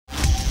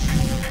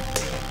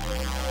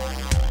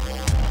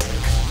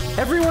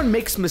Everyone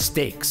makes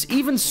mistakes,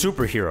 even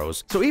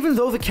superheroes. So even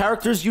though the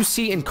characters you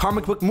see in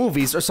comic book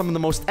movies are some of the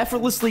most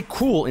effortlessly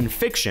cool in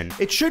fiction,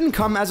 it shouldn't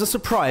come as a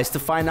surprise to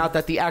find out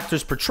that the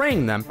actors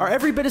portraying them are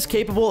every bit as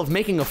capable of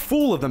making a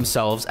fool of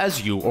themselves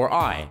as you or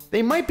I.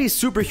 They might be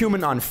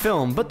superhuman on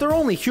film, but they're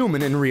only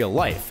human in real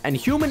life, and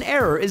human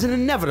error is an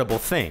inevitable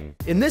thing.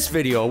 In this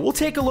video, we'll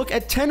take a look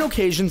at 10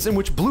 occasions in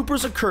which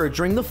bloopers occur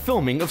during the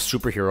filming of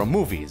superhero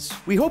movies.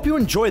 We hope you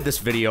enjoyed this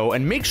video,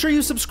 and make sure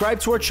you subscribe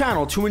to our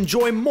channel to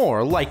enjoy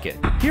more like it.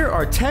 Here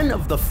are 10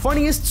 of the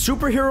funniest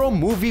superhero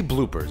movie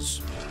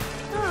bloopers.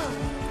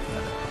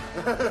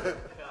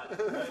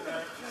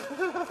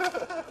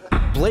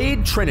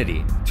 Blade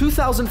Trinity.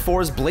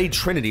 2004's Blade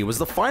Trinity was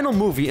the final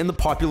movie in the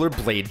popular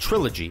Blade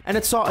trilogy, and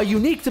it saw a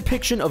unique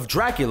depiction of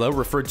Dracula,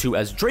 referred to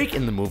as Drake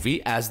in the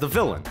movie, as the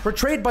villain.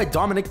 Portrayed by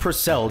Dominic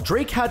Purcell,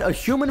 Drake had a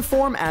human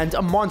form and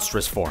a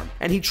monstrous form,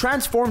 and he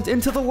transformed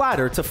into the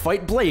latter to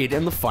fight Blade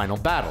in the final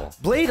battle.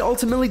 Blade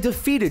ultimately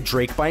defeated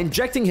Drake by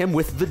injecting him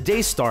with the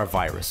Daystar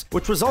virus,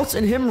 which results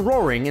in him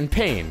roaring in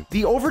pain.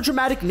 The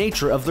overdramatic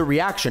nature of the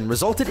reaction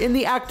resulted in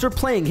the actor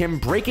playing him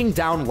breaking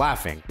down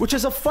laughing, which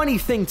is a funny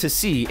thing to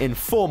see in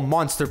full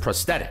monster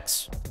prosthetics.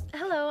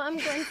 Hello, I'm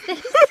going to...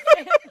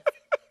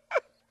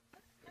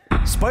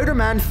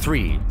 Spider-Man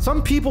 3.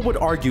 Some people would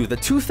argue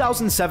that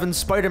 2007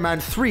 Spider-Man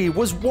 3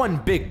 was one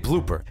big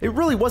blooper. It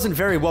really wasn't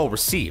very well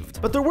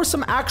received, but there were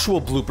some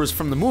actual bloopers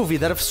from the movie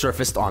that have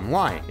surfaced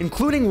online,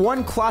 including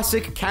one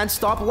classic can't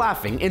stop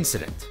laughing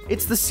incident.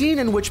 It's the scene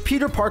in which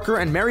Peter Parker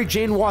and Mary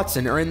Jane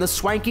Watson are in the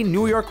swanky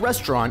New York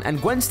restaurant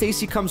and Gwen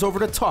Stacy comes over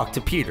to talk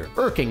to Peter,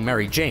 irking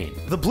Mary Jane.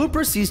 The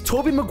blooper sees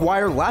Tobey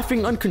Maguire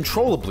laughing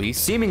uncontrollably,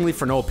 seemingly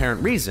for no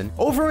apparent reason,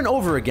 over and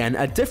over again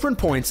at different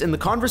points in the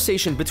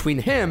conversation between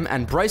him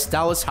and Bryce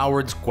Dallas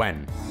Howard's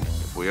Gwen.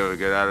 If we ever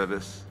get out of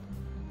this...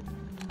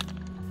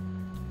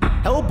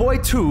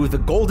 Hellboy 2: The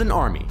Golden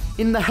Army.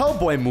 In the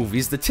Hellboy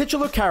movies, the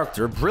titular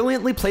character,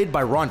 brilliantly played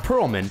by Ron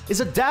Perlman,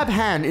 is a dab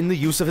hand in the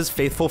use of his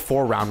faithful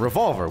 4-round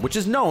revolver, which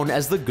is known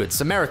as the Good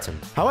Samaritan.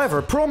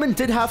 However, Perlman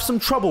did have some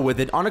trouble with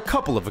it on a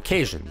couple of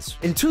occasions.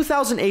 In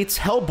 2008's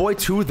Hellboy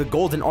 2: The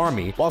Golden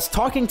Army, whilst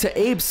talking to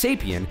Abe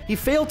Sapien, he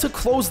failed to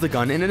close the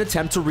gun in an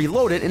attempt to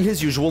reload it in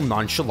his usual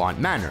nonchalant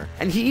manner,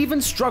 and he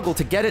even struggled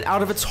to get it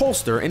out of its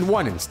holster in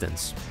one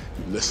instance.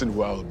 Listen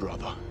well,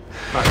 brother.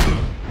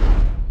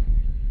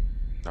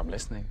 I'm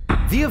listening.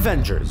 The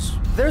Avengers.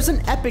 There's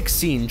an epic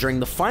scene during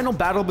the final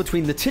battle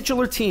between the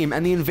titular team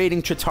and the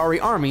invading Chitauri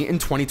army in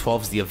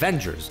 2012's The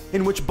Avengers,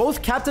 in which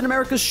both Captain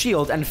America's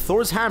shield and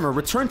Thor's hammer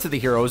return to the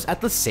heroes at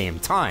the same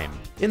time.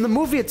 In the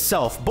movie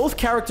itself, both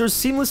characters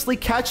seamlessly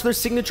catch their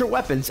signature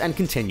weapons and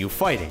continue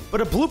fighting,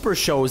 but a blooper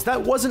shows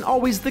that wasn't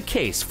always the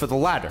case for the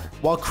latter.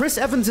 While Chris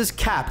Evans'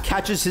 Cap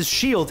catches his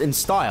shield in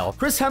style,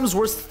 Chris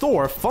Hemsworth's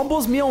Thor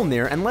fumbles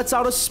Mjolnir and lets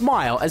out a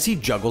smile as he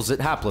juggles it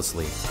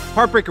haplessly.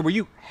 Heartbreaker, will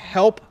you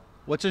help?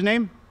 What's his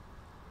name?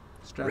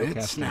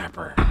 Red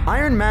Snapper.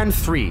 Iron Man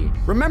 3.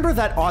 Remember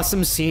that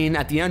awesome scene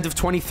at the end of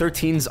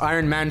 2013's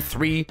Iron Man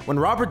 3 when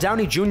Robert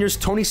Downey Jr.'s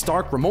Tony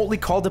Stark remotely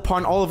called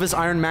upon all of his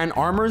Iron Man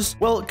armors?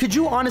 Well, could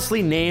you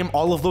honestly name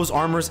all of those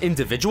armors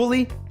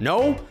individually?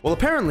 No? Well,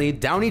 apparently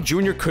Downey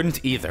Jr.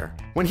 couldn't either.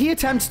 When he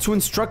attempts to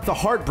instruct the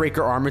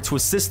Heartbreaker armor to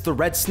assist the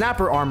Red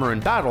Snapper armor in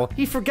battle,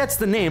 he forgets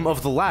the name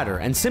of the latter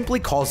and simply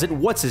calls it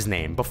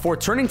What's-His-Name before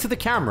turning to the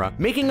camera,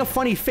 making a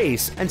funny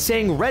face, and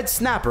saying Red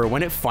Snapper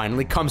when it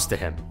finally comes to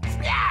him.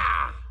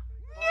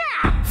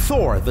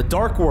 Thor: The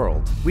Dark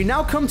World. We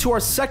now come to our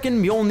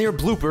second Mjolnir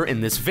blooper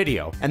in this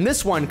video, and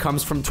this one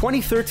comes from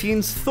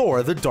 2013's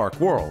Thor: The Dark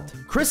World.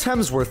 Chris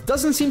Hemsworth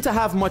doesn't seem to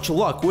have much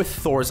luck with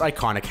Thor's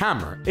iconic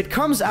hammer. It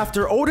comes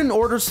after Odin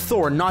orders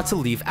Thor not to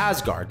leave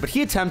Asgard, but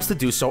he attempts to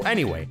do so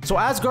anyway, so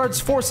Asgard's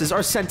forces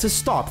are sent to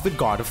stop the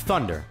God of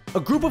Thunder. A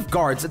group of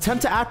guards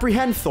attempt to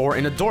apprehend Thor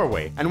in a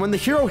doorway, and when the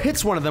hero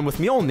hits one of them with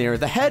Mjolnir,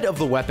 the head of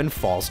the weapon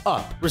falls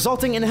up,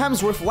 resulting in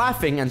Hemsworth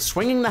laughing and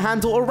swinging the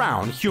handle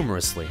around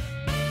humorously.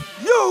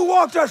 You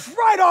walked us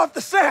right off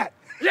the set!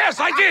 Yes,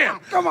 I did!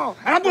 Come on!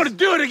 And I'm gonna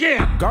do it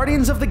again!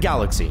 Guardians of the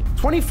Galaxy.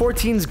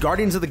 2014's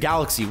Guardians of the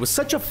Galaxy was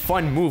such a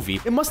fun movie,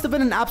 it must have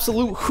been an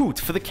absolute hoot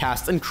for the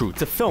cast and crew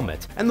to film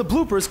it, and the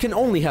bloopers can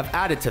only have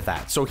added to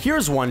that, so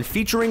here's one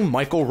featuring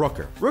Michael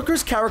Rooker.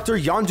 Rooker's character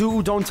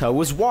Yondu Udonta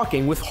was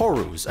walking with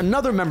Horus,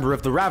 another member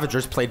of the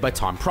Ravagers played by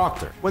Tom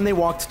Proctor, when they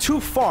walked too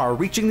far,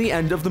 reaching the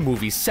end of the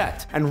movie's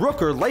set, and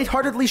Rooker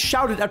lightheartedly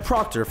shouted at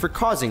Proctor for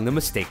causing the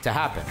mistake to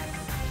happen.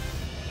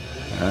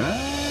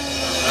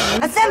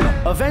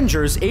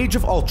 Avengers: Age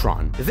of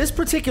Ultron. This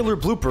particular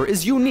blooper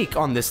is unique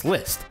on this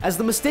list, as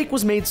the mistake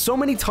was made so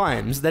many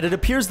times that it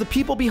appears the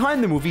people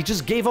behind the movie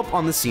just gave up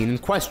on the scene in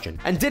question,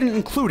 and didn't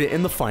include it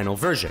in the final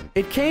version.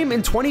 It came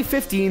in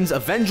 2015's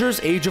Avengers: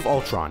 Age of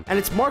Ultron, and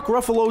it's Mark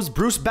Ruffalo's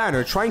Bruce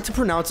Banner trying to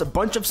pronounce a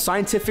bunch of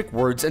scientific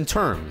words and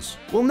terms.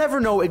 We'll never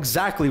know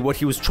exactly what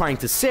he was trying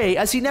to say,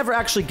 as he never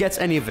actually gets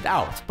any of it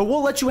out, but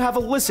we'll let you have a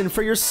listen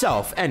for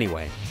yourself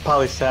anyway.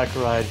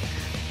 Polysaccharide.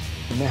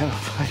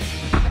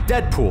 Nanofiber.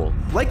 Deadpool.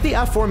 Like the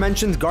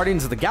aforementioned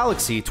Guardians of the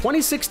Galaxy,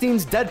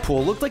 2016's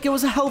Deadpool looked like it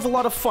was a hell of a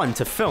lot of fun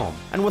to film.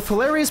 And with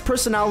hilarious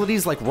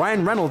personalities like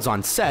Ryan Reynolds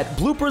on set,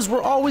 bloopers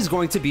were always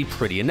going to be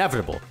pretty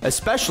inevitable,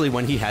 especially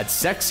when he had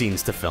sex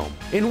scenes to film.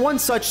 In one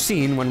such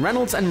scene, when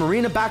Reynolds and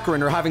Marina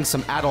Baccarin are having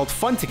some adult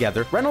fun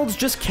together, Reynolds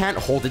just can't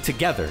hold it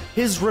together.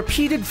 His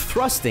repeated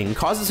thrusting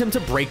causes him to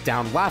break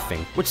down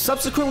laughing, which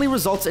subsequently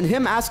results in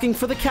him asking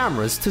for the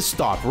cameras to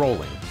stop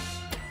rolling.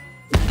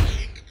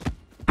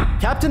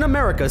 Captain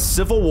America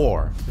Civil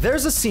War.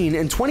 There's a scene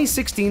in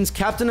 2016's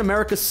Captain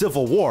America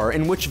Civil War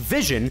in which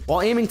Vision,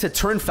 while aiming to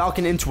turn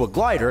Falcon into a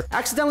glider,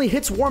 accidentally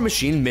hits War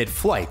Machine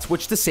mid-flight,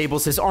 which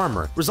disables his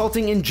armor,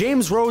 resulting in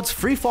James Rhodes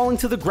free-falling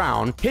to the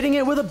ground, hitting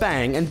it with a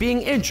bang, and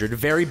being injured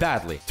very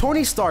badly.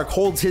 Tony Stark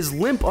holds his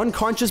limp,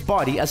 unconscious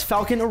body as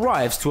Falcon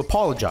arrives to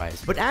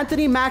apologize, but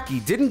Anthony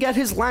Mackie didn't get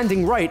his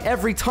landing right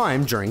every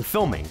time during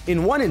filming.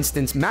 In one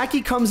instance,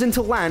 Mackie comes in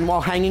to land while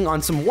hanging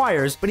on some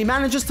wires, but he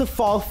manages to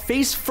fall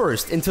face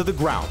first into the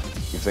ground.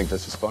 You think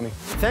this is funny?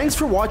 Thanks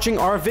for watching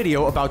our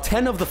video about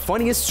 10 of the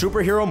funniest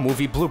superhero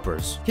movie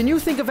bloopers. Can you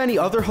think of any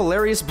other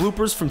hilarious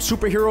bloopers from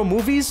superhero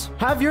movies?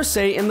 Have your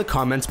say in the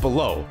comments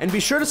below, and be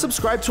sure to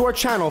subscribe to our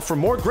channel for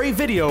more great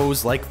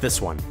videos like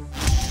this one.